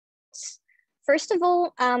first of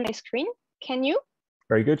all, my screen, can you?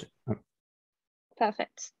 Very good.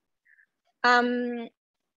 Perfect.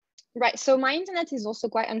 Right, so my internet is also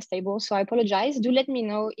quite unstable, so I apologize. Do let me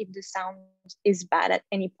know if the sound is bad at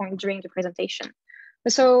any point during the presentation.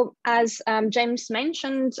 So as James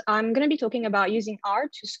mentioned, I'm going to be talking about using R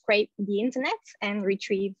to scrape the internet and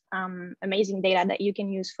retrieve amazing data that you can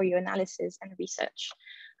use for your analysis and research.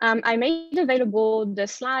 I made available the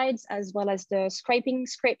slides as well as the scraping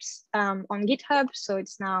scripts on GitHub, so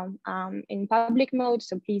it's now in public mode,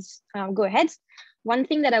 so please go ahead. One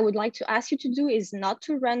thing that I would like to ask you to do is not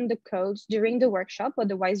to run the codes during the workshop,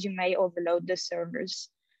 otherwise you may overload the servers.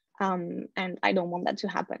 And I don't want that to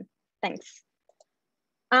happen. Thanks.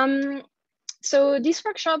 So this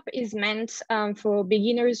workshop is meant for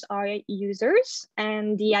beginners or users.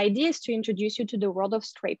 And the idea is to introduce you to the world of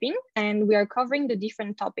scraping. And we are covering the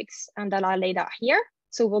different topics that are laid out here.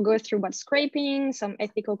 So we'll go through what's scraping, some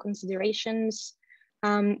ethical considerations.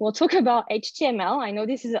 We'll talk about HTML. I know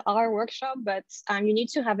this is our workshop, but you need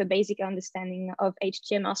to have a basic understanding of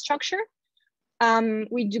HTML structure.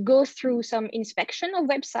 We do go through some inspection of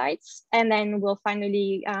websites, and then we'll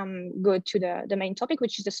finally go to the main topic,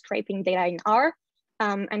 which is the scraping data in R.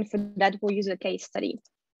 And for that, we'll use a case study.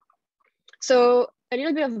 So a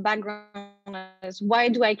little bit of background is why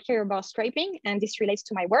do I care about scraping? And this relates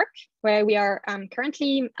to my work, where we are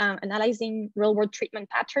currently analyzing real-world treatment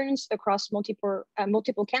patterns across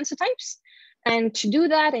multiple cancer types. And to do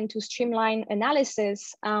that and to streamline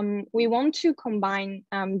analysis, we want to combine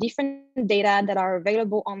different data that are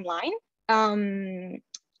available online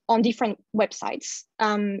on different websites.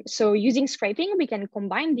 So using scraping, we can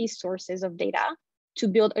combine these sources of data to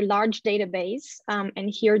build a large database. And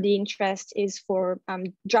here the interest is for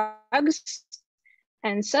drugs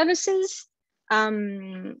and services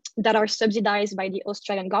that are subsidized by the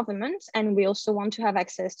Australian government. And we also want to have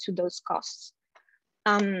access to those costs.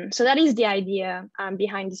 So that is the idea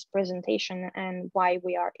behind this presentation and why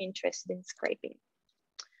we are interested in scraping.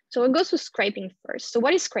 So we'll go to scraping first. So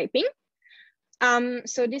what is scraping?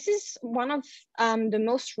 So this is one of the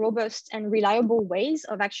most robust and reliable ways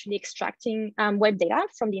of actually extracting web data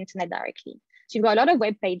from the internet directly. So you've got a lot of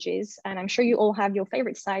web pages, and I'm sure you all have your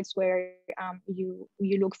favorite sites where you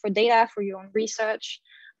look for data for your own research.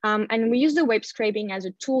 And we use the web scraping as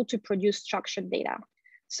a tool to produce structured data.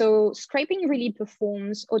 So scraping really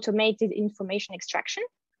performs automated information extraction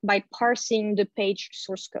by parsing the page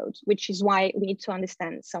source code, which is why we need to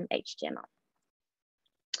understand some HTML.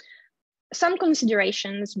 Some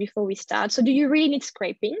considerations before we start. So do you really need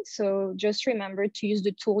scraping? So just remember to use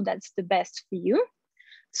the tool that's the best for you.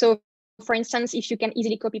 So for instance, if you can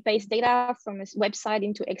easily copy paste data from a website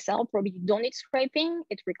into Excel, probably you don't need scraping.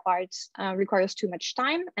 It requires too much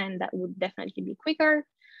time, and that would definitely be quicker.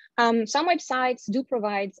 Some websites do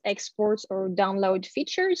provide export or download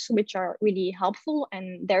features, which are really helpful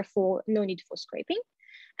and therefore no need for scraping.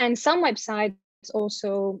 And some websites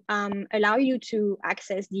also allow you to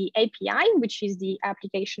access the API, which is the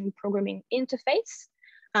application programming interface,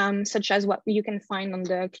 such as what you can find on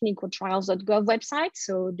the clinicaltrials.gov website.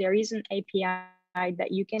 So there is an API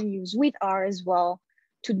that you can use with R as well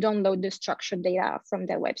to download the structured data from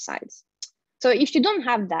their websites. So if you don't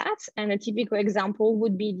have that, and a typical example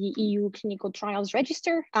would be the EU Clinical Trials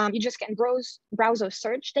Register, you just can browse or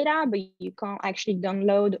search data, but you can't actually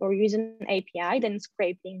download or use an API, then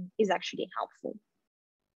scraping is actually helpful.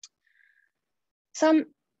 Some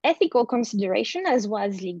ethical consideration as well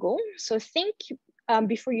as legal. So think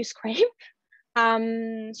before you scrape, so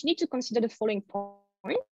you need to consider the following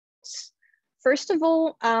points. First of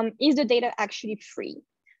all, is the data actually free?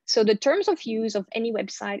 So the terms of use of any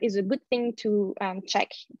website is a good thing to check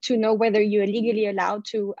to know whether you're legally allowed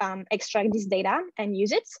to extract this data and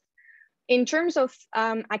use it. In terms of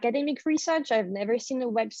academic research, I've never seen a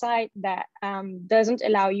website that doesn't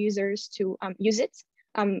allow users to use it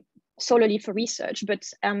solely for research.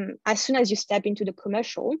 But as soon as you step into the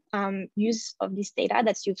commercial use of this data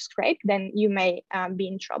that you've scraped, then you may be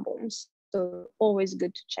in trouble. So always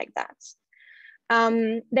good to check that.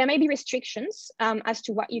 There may be restrictions as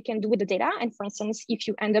to what you can do with the data. And for instance, if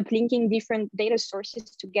you end up linking different data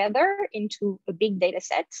sources together into a big data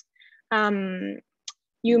set,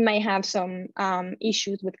 you may have some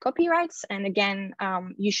issues with copyrights. And again,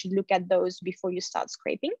 you should look at those before you start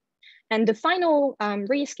scraping. And the final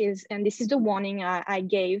risk is, and this is the warning I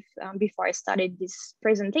gave before I started this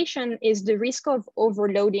presentation, is the risk of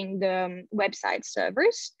overloading the website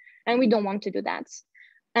servers. And we don't want to do that.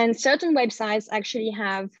 And certain websites actually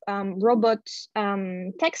have robot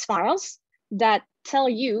text files that tell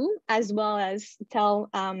you, as well as tell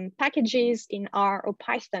packages in R or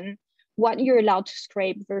Python, what you're allowed to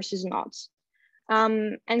scrape versus not.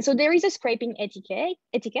 And so there is a scraping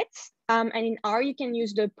etiquette, and in R you can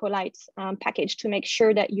use the polite package to make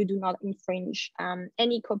sure that you do not infringe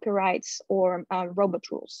any copyrights or robot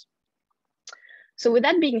rules. So with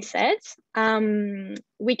that being said,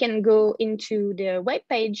 we can go into the web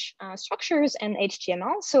page structures and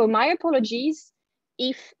HTML. So my apologies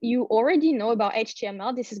if you already know about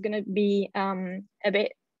HTML. This is going to be a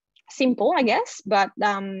bit simple, I guess, but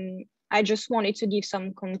I just wanted to give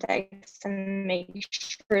some context and make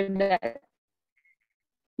sure that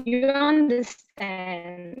you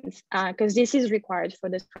understand, because this is required for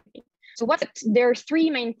the scraping. So there are three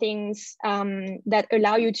main things that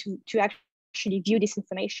allow you to actually view this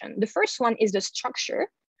information. The first one is the structure,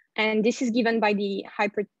 and this is given by the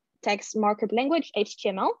hypertext markup language,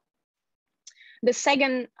 HTML. The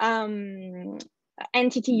second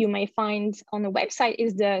entity you may find on the website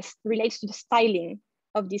relates to the styling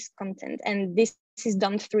of this content, and this is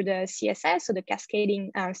done through the CSS, so the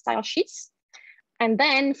cascading style sheets. And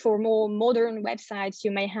then for more modern websites,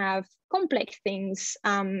 you may have complex things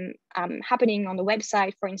happening on the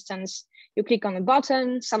website. For instance, you click on a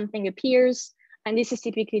button, something appears, and this is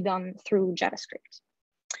typically done through JavaScript.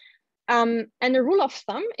 And the rule of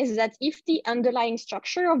thumb is that if the underlying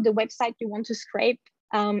structure of the website you want to scrape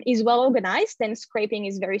is well organized, then scraping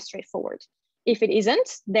is very straightforward. If it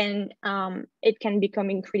isn't, then it can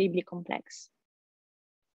become incredibly complex.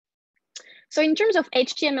 So in terms of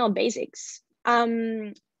HTML basics,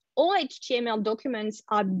 all HTML documents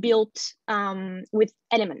are built with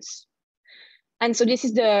elements. And so this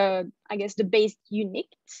is I guess the base unit,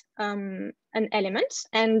 an element,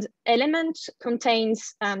 and element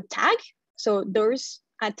contains tag. So those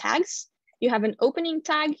are tags. You have an opening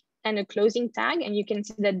tag and a closing tag, and you can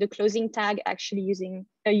see that the closing tag actually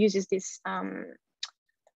uses this, well,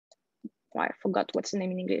 I forgot what's the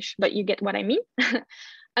name in English, but you get what I mean.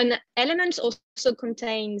 An element also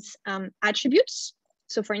contains attributes.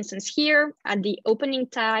 So for instance, here at the opening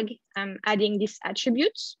tag, I'm adding this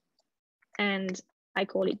attribute, and I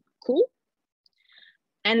call it cool.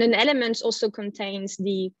 And an element also contains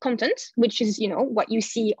the content, which is, what you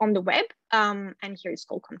see on the web, and here it's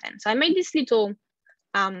called content. So I made this little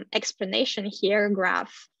explanation here,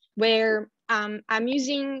 graph, where I'm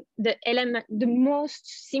using the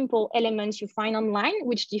most simple elements you find online,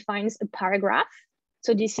 which defines a paragraph.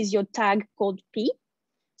 So this is your tag called P.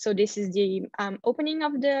 So this is the opening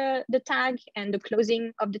of the tag and the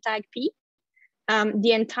closing of the tag P.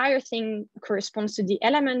 The entire thing corresponds to the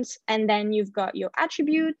elements, and then you've got your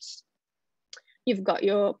attributes, you've got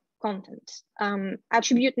your content.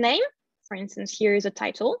 Attribute name, for instance, here is a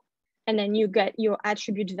title, and then you get your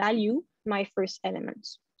attribute value, my first element.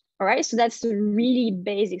 All right, so that's the really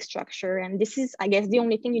basic structure, and this is, I guess, the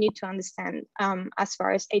only thing you need to understand as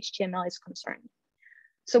far as HTML is concerned.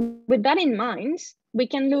 So with that in mind, we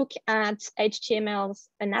can look at HTML's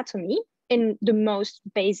anatomy in the most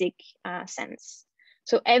basic sense.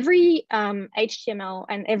 So every HTML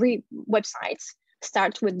and every website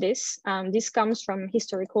starts with this. This comes from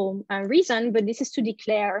historical reason, but this is to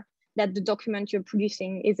declare that the document you're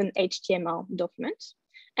producing is an HTML document.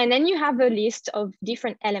 And then you have a list of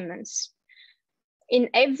different elements. In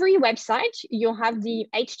every website, you'll have the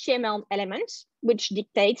HTML element, which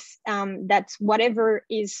dictates that whatever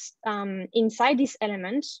is inside this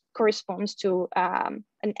element corresponds to an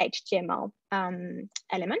HTML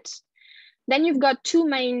element. Then you've got two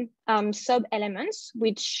main sub-elements,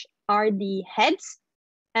 which are the heads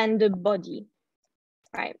and the body,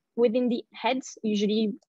 right? Within the heads,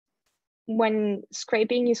 usually when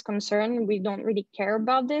scraping is concerned, we don't really care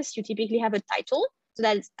about this. You typically have a title, so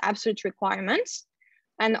that's absolute requirements.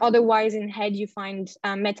 And otherwise in head, you find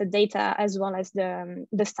metadata as well as the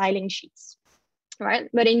styling sheets, right?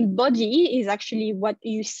 But in body is actually what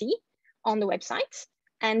you see on the website.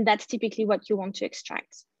 And that's typically what you want to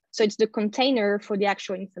extract. So it's the container for the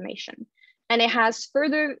actual information. And it has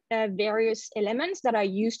further various elements that are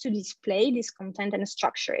used to display this content and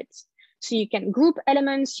structure it. So you can group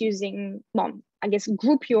elements using, well, I guess,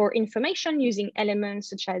 group your information using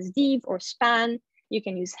elements such as div or span. You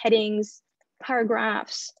can use headings,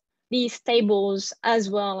 paragraphs, these tables,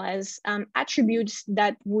 as well as attributes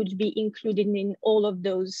that would be included in all of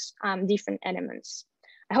those different elements.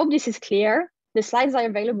 I hope this is clear. The slides are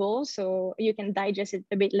available, so you can digest it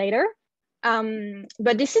a bit later.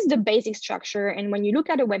 But this is the basic structure. And when you look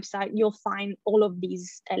at a website, you'll find all of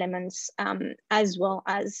these elements as well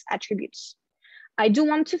as attributes. I do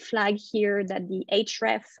want to flag here that the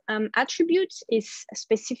href attribute is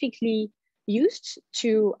specifically used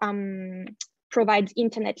to provide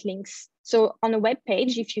internet links. So on a web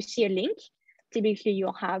page, if you see a link, typically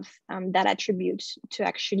you'll have that attribute to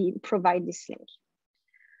actually provide this link.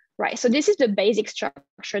 Right, so this is the basic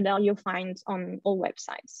structure that you'll find on all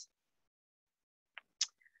websites.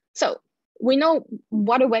 So we know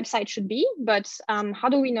what a website should be, but how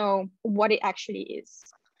do we know what it actually is?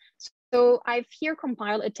 So I've here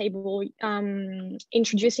compiled a table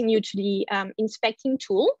introducing you to the inspecting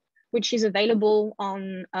tool, which is available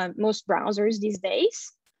on most browsers these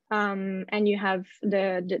days. And you have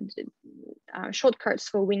the shortcuts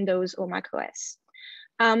for Windows or macOS.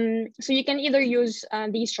 So you can either use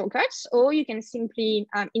these shortcuts, or you can simply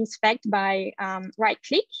inspect by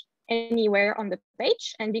right-click anywhere on the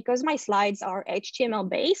page. And because my slides are HTML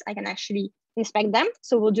based, I can actually inspect them.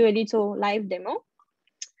 So we'll do a little live demo.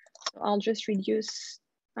 So I'll just reduce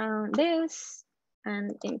this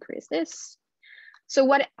and increase this. So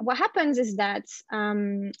what happens is that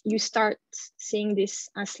you start seeing this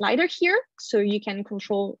slider here. So you can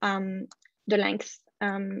control the length,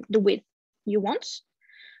 the width you want.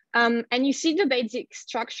 And you see the basic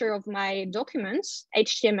structure of my documents,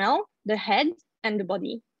 HTML, the head, and the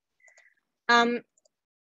body.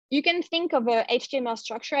 You can think of a HTML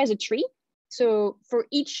structure as a tree. So for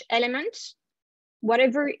each element,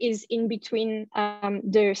 whatever is in between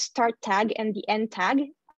the start tag and the end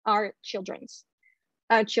tag are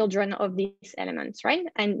children of these elements, right?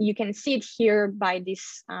 And you can see it here by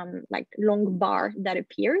this like long bar that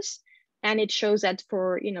appears. And it shows that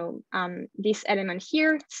for, you know, this element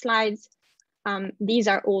here, slides, these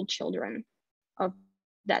are all children of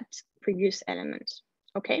that previous element,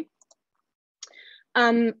 okay?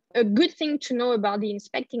 A good thing to know about the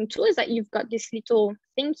inspecting tool is that you've got this little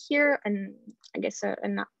thing here, and I guess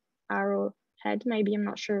an arrowhead, maybe, I'm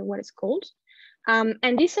not sure what it's called.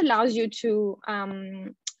 And this allows you to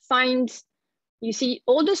find, you see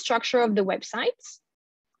all the structure of the websites.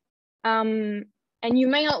 And you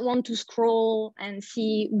may not want to scroll and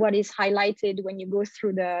see what is highlighted when you go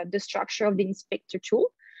through the structure of the inspector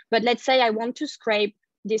tool. But let's say I want to scrape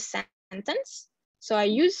this sentence. So I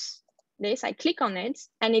use this, I click on it,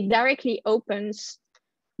 and it directly opens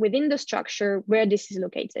within the structure where this is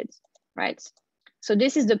located, right? So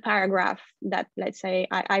this is the paragraph that, let's say,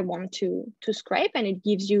 I want to scrape, and it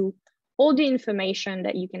gives you all the information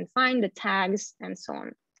that you can find, the tags and so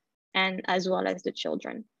on, and as well as the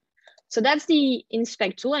children. So that's the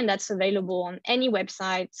inspect tool, and that's available on any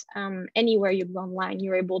website, anywhere you go online,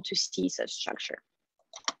 you're able to see such structure.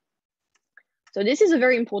 So this is a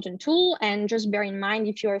very important tool, and just bear in mind,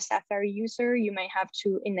 if you're a Safari user, you may have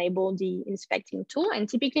to enable the inspecting tool. And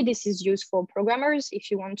typically this is used for programmers.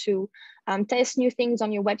 If you want to test new things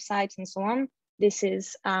on your website and so on, this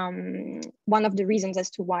is one of the reasons as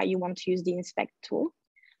to why you want to use the inspect tool,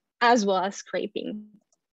 as well as scraping.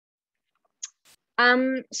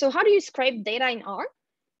 So how do you scrape data in R?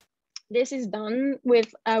 This is done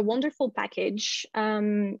with a wonderful package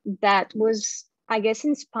that was, I guess,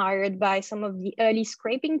 inspired by some of the early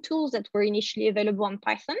scraping tools that were initially available on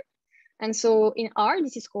Python. And so in R,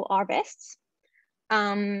 this is called R-Vests.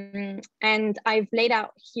 And I've laid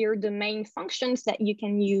out here the main functions that you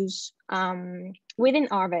can use within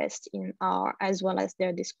R-Vest in R, as well as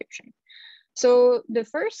their description. So the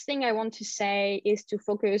first thing I want to say is to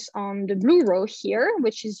focus on the blue row here,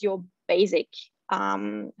 which is your basic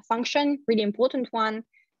function, really important one.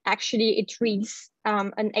 Actually, it reads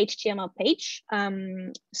an HTML page.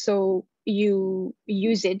 So you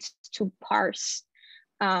use it to parse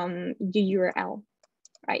the URL,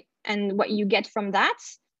 right? And what you get from that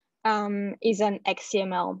is an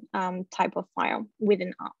XML type of file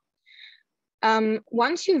within R.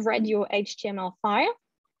 Once you've read your HTML file,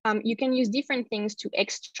 you can use different things to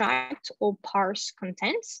extract or parse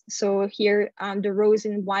contents. So here, the rows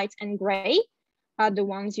in white and gray are the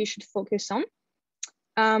ones you should focus on.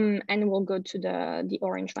 And we'll go to the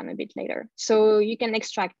orange one a bit later. So you can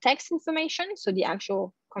extract text information, so the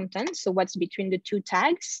actual content, so what's between the two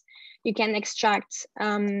tags. You can extract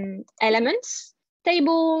elements,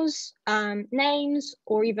 tables, names,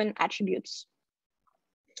 or even attributes.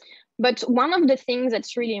 But one of the things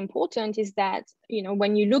that's really important is that, you know,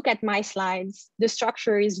 when you look at my slides, the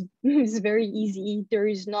structure is very easy. There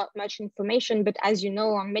is not much information, but as you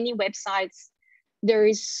know, on many websites, there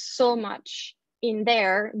is so much in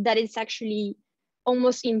there that it's actually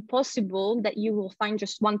almost impossible that you will find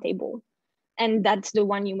just one table, and that's the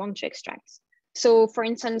one you want to extract. So for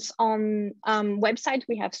instance, on website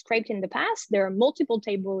we have scraped in the past, there are multiple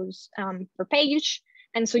tables per page.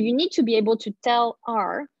 And so you need to be able to tell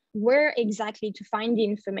R where exactly to find the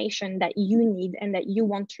information that you need and that you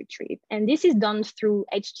want to retrieve. And this is done through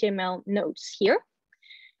HTML nodes here,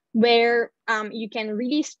 where you can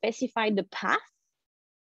really specify the path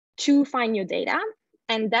to find your data.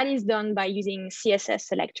 And that is done by using CSS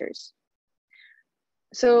selectors.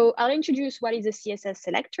 So I'll introduce what is a CSS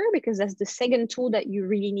selector, because that's the second tool that you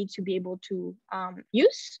really need to be able to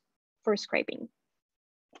use for scraping.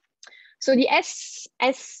 So the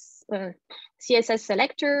CSS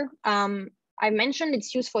selector, I mentioned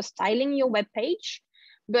it's used for styling your web page,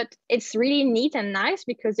 but it's really neat and nice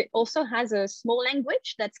because it also has a small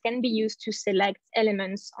language that can be used to select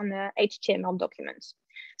elements on the HTML documents.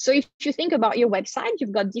 So if you think about your website,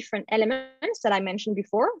 you've got different elements that I mentioned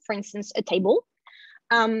before, for instance, a table.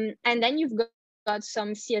 And then you've got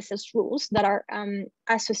some CSS rules that are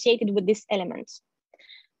associated with this element.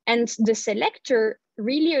 And the selector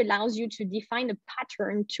really allows you to define a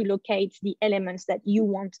pattern to locate the elements that you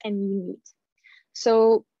want and you need.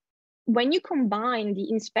 So when you combine the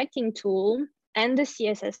inspecting tool and the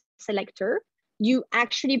CSS selector, you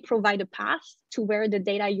actually provide a path to where the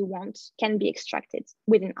data you want can be extracted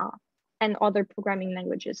within R and other programming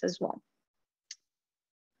languages as well.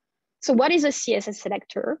 So what is a CSS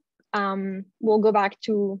selector? We'll go back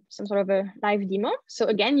to some sort of a live demo. So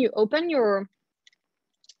again, you open your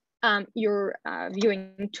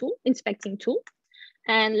viewing tool, inspecting tool.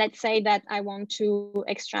 And let's say that I want to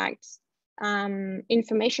extract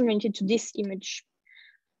information related to this image.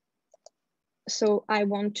 So I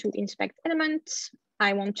want to inspect elements.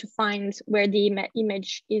 I want to find where the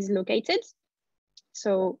image is located.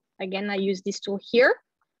 So again, I use this tool here.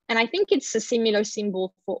 And I think it's a similar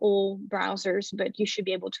symbol for all browsers, but you should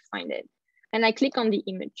be able to find it. And I click on the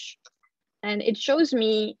image. And it shows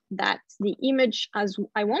me that the image as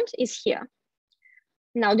I want is here.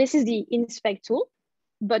 Now, this is the inspect tool,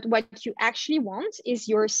 but what you actually want is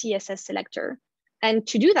your CSS selector. And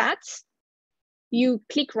to do that, you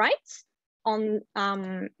click right on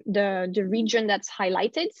the region that's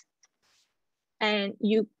highlighted, and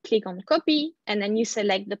you click on copy, and then you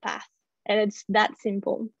select the path. And it's that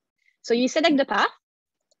simple. So you select the path.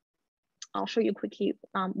 I'll show you quickly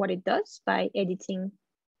what it does by editing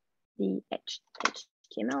the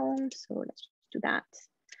HTML. So let's do that.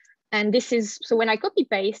 And this is, so when I copy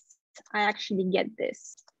paste, I actually get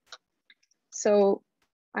this. So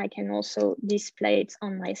I can also display it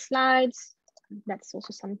on my slides. That's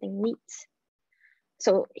also something neat.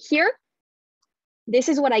 So here, this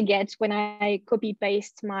is what I get when I copy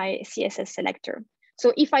paste my CSS selector.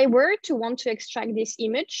 So if I were to want to extract this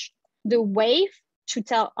image, the way to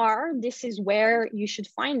tell R, this is where you should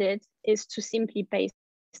find it, is to simply paste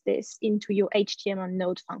this into your HTML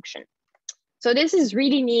node function. So this is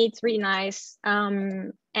really neat, really nice.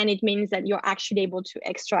 And it means that you're actually able to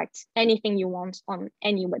extract anything you want on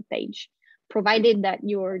any web page, provided that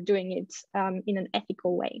you're doing it in an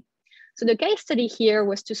ethical way. So the case study here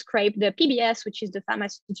was to scrape the PBS, which is the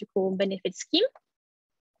pharmaceutical benefit scheme.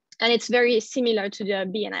 And it's very similar to the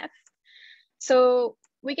BNF. So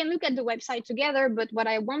we can look at the website together, but what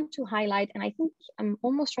I want to highlight, and I think I'm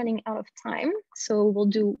almost running out of time, so we'll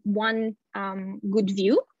do one good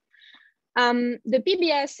view. The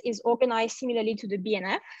PBS is organized similarly to the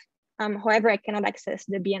BNF. However, I cannot access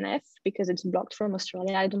the BNF because it's blocked from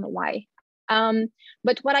Australia. I don't know why.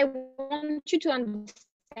 But what I want you to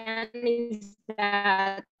understand is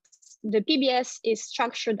that the PBS is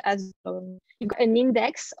structured as you've got an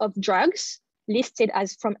index of drugs listed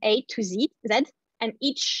as from A to Z, and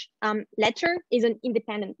each letter is an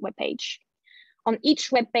independent web page. On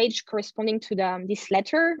each web page corresponding to this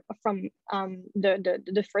letter from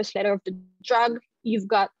the first letter of the drug, you've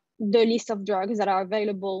got the list of drugs that are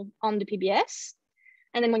available on the PBS.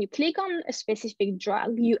 And then when you click on a specific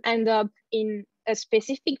drug, you end up in a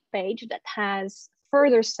specific page that has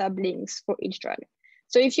further sublinks for each drug.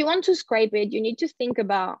 So if you want to scrape it, you need to think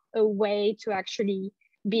about a way to actually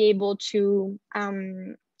be able to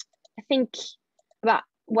think about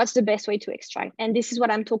what's the best way to extract. And this is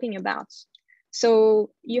what I'm talking about.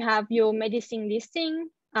 So you have your medicine listing,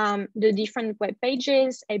 the different web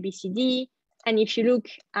pages, ABCD. And if you look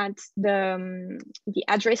at the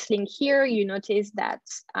address link here, you notice that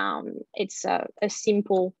it's a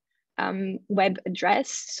simple web address.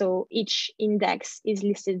 So each index is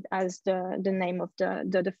listed as the name of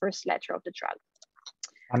the first letter of the drug.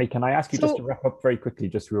 Annie, can I ask you just to wrap up very quickly,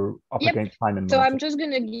 just we're up against time. And so I'm just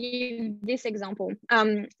going to give this example.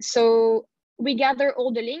 So we gather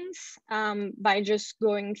all the links by just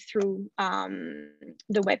going through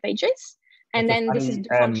the web pages. And then Annie, this is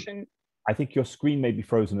the function. I think your screen may be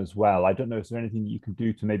frozen as well. I don't know, is there anything you can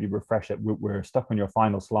do to maybe refresh it? We're stuck on your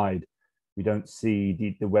final slide. We don't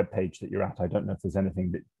see the web page that you're at. I don't know if there's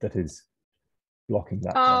anything that is blocking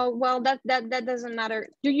that. Well, that doesn't matter.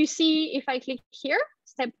 Do you see if I click here,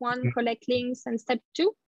 step 1, collect links, and step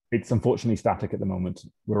 2? It's unfortunately static at the moment.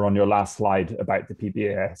 We're on your last slide about the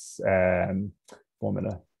PBS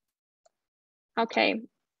formula. Okay.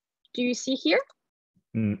 Do you see here?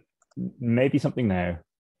 Maybe something now.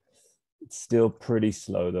 It's still pretty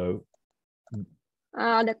slow though.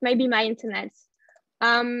 That may be my internet.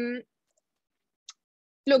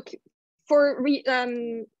 Look,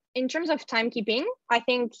 in terms of timekeeping, I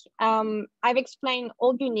think I've explained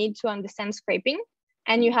all you need to understand scraping,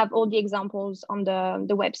 and you have all the examples on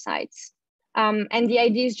the websites. And the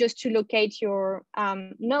idea is just to locate your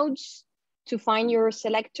nodes, to find your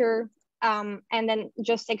selector, and then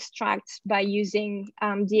just extract by using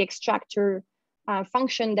the extractor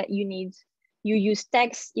function that you need. You use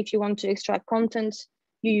text if you want to extract content.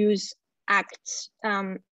 You use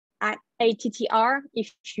R-HTA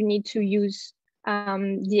if you need to use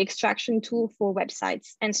the extraction tool for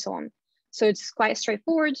websites and so on. So it's quite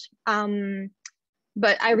straightforward.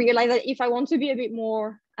 But I realize that if I want to be a bit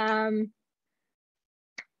more, I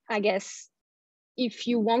guess, if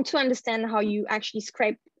you want to understand how you actually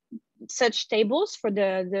scrape such tables for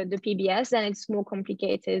the PBS, then it's more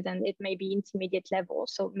complicated and it may be intermediate level.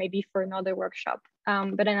 So maybe for another workshop,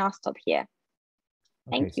 but then I'll stop here.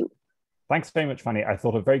 Thank you. Thanks very much, Fanny. I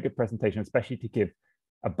thought a very good presentation, especially to give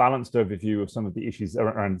a balanced overview of some of the issues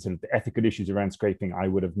around sort of the ethical issues around scraping. I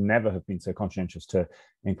would have never have been so conscientious to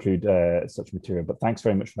include such material, but thanks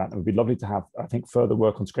very much for that. It would be lovely to have, I think, further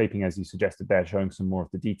work on scraping as you suggested there, showing some more of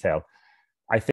the detail.